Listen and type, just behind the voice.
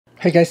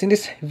Hey guys, in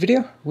this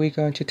video we're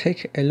going to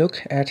take a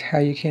look at how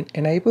you can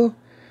enable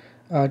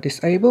or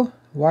disable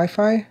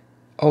Wi-Fi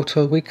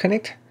auto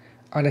reconnect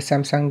on the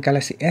Samsung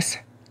Galaxy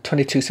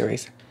S22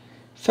 series.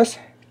 First,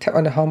 tap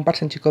on the home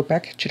button to go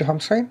back to the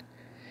home screen,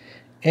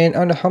 and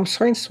on the home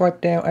screen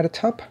swipe down at the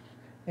top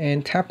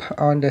and tap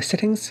on the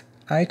settings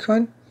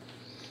icon.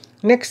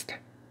 Next,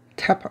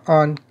 tap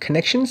on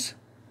connections,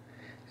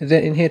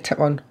 then in here tap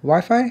on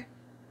Wi-Fi,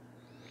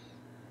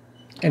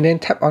 and then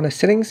tap on the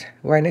settings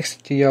right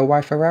next to your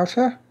Wi-Fi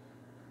router,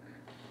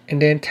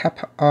 and then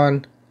tap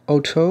on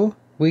auto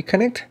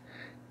reconnect.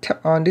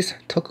 Tap on this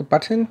toggle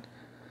button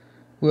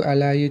will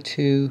allow you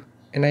to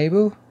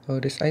enable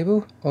or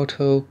disable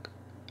auto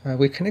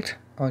reconnect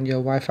on your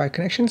Wi-Fi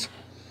connections.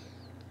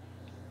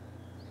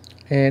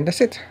 And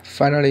that's it.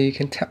 Finally, you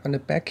can tap on the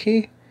back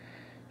key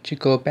to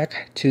go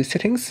back to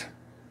settings,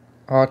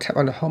 or tap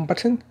on the home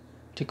button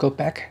to go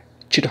back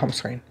to the home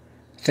screen.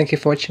 Thank you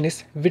for watching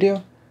this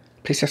video.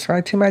 Please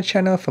subscribe to my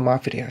channel for more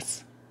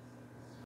videos.